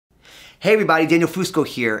Hey everybody, Daniel Fusco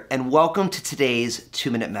here, and welcome to today's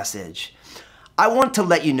 2-minute message. I want to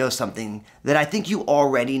let you know something that I think you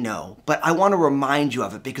already know, but I want to remind you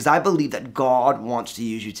of it because I believe that God wants to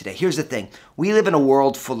use you today. Here's the thing. We live in a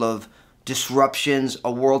world full of disruptions,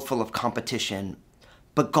 a world full of competition,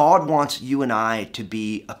 but God wants you and I to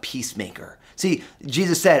be a peacemaker. See,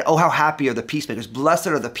 Jesus said, oh, how happy are the peacemakers. Blessed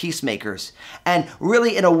are the peacemakers. And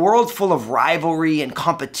really, in a world full of rivalry and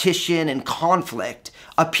competition and conflict,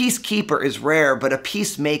 a peacekeeper is rare, but a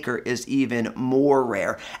peacemaker is even more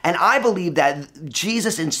rare. And I believe that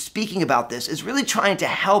Jesus, in speaking about this, is really trying to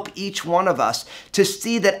help each one of us to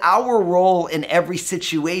see that our role in every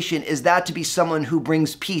situation is that to be someone who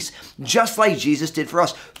brings peace, just like Jesus did for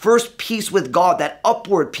us. First, peace with God, that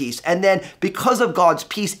upward peace. And then because of God's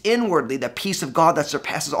peace inwardly, the peace of God that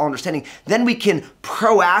surpasses all understanding, then we can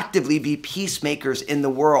proactively be peacemakers in the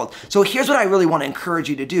world. So here's what I really want to encourage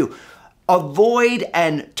you to do. Avoid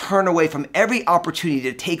and turn away from every opportunity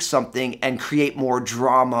to take something and create more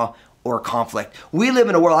drama or conflict. We live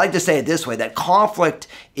in a world, I like to say it this way, that conflict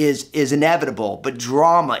is inevitable, but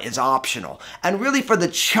drama is optional. And really for the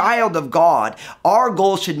child of God, our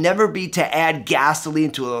goal should never be to add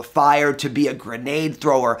gasoline to a fire, to be a grenade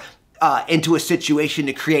thrower, into a situation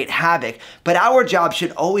to create havoc. But our job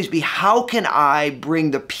should always be, how can I bring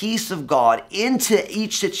the peace of God into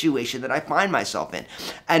each situation that I find myself in?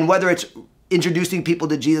 And whether it's introducing people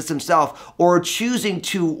to Jesus himself or choosing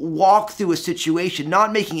to walk through a situation,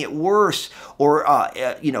 not making it worse or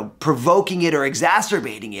provoking it or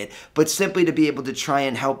exacerbating it, but simply to be able to try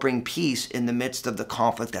and help bring peace in the midst of the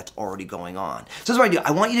conflict that's already going on. So that's what I do.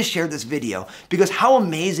 I want you to share this video because how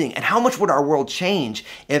amazing and how much would our world change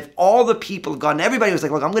if all the people of God and everybody was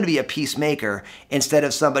like, look, I'm going to be a peacemaker instead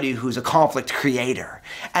of somebody who's a conflict creator.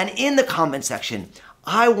 And in the comment section,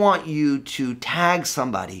 I want you to tag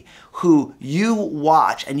somebody who you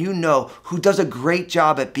watch and you know who does a great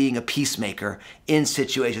job at being a peacemaker in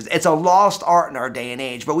situations. It's a lost art in our day and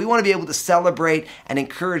age, but we want to be able to celebrate and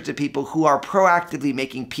encourage the people who are proactively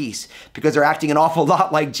making peace because they're acting an awful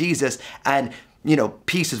lot like Jesus. And,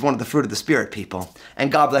 peace is one of the fruit of the Spirit, people.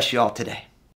 And God bless you all today.